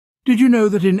Did you know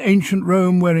that in ancient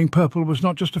Rome wearing purple was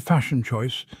not just a fashion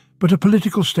choice, but a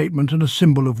political statement and a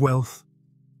symbol of wealth?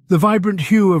 The vibrant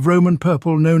hue of Roman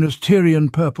purple, known as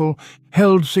Tyrian purple,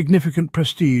 held significant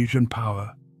prestige and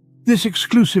power. This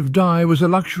exclusive dye was a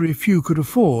luxury few could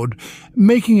afford,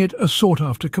 making it a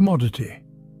sought-after commodity.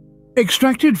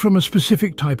 Extracted from a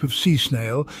specific type of sea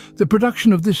snail, the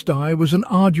production of this dye was an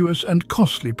arduous and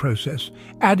costly process,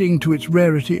 adding to its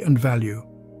rarity and value.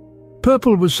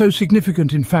 Purple was so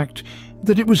significant, in fact,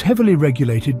 that it was heavily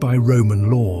regulated by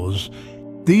Roman laws.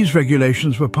 These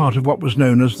regulations were part of what was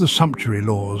known as the sumptuary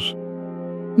laws.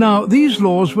 Now, these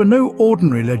laws were no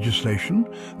ordinary legislation.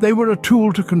 They were a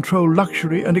tool to control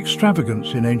luxury and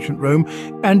extravagance in ancient Rome,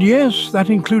 and yes, that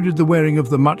included the wearing of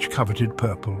the much-coveted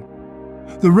purple.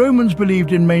 The Romans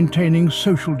believed in maintaining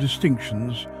social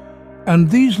distinctions,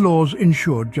 and these laws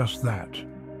ensured just that.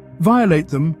 Violate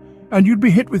them, and you'd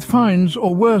be hit with fines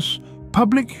or worse,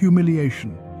 public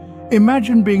humiliation.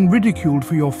 Imagine being ridiculed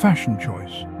for your fashion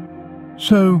choice.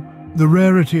 So, the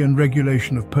rarity and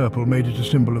regulation of purple made it a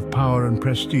symbol of power and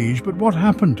prestige, but what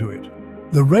happened to it?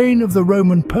 The reign of the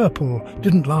Roman purple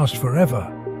didn't last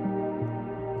forever.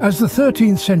 As the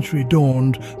 13th century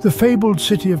dawned, the fabled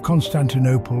city of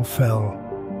Constantinople fell.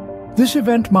 This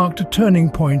event marked a turning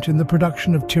point in the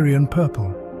production of Tyrian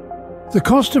purple. The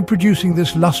cost of producing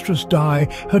this lustrous dye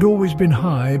had always been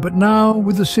high, but now,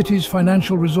 with the city's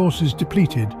financial resources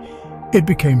depleted, it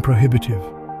became prohibitive.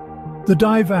 The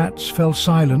dye vats fell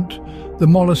silent, the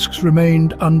mollusks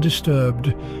remained undisturbed,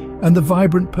 and the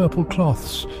vibrant purple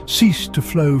cloths ceased to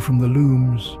flow from the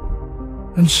looms.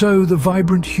 And so the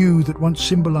vibrant hue that once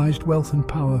symbolized wealth and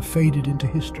power faded into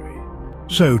history.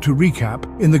 So, to recap,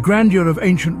 in the grandeur of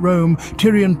ancient Rome,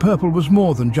 Tyrian purple was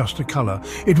more than just a color.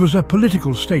 It was a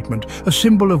political statement, a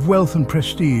symbol of wealth and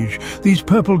prestige. These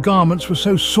purple garments were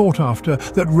so sought after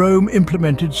that Rome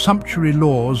implemented sumptuary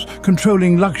laws,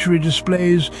 controlling luxury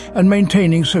displays and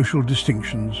maintaining social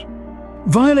distinctions.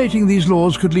 Violating these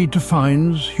laws could lead to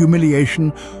fines,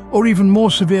 humiliation, or even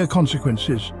more severe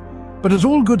consequences. But as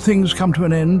all good things come to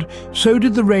an end, so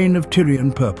did the reign of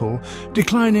Tyrian purple,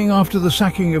 declining after the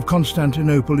sacking of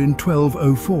Constantinople in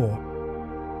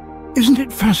 1204. Isn't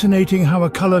it fascinating how a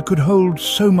colour could hold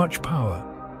so much power?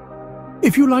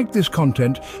 If you like this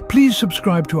content, please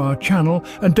subscribe to our channel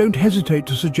and don't hesitate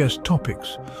to suggest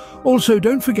topics. Also,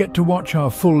 don't forget to watch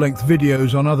our full-length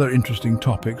videos on other interesting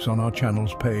topics on our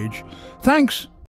channel's page. Thanks!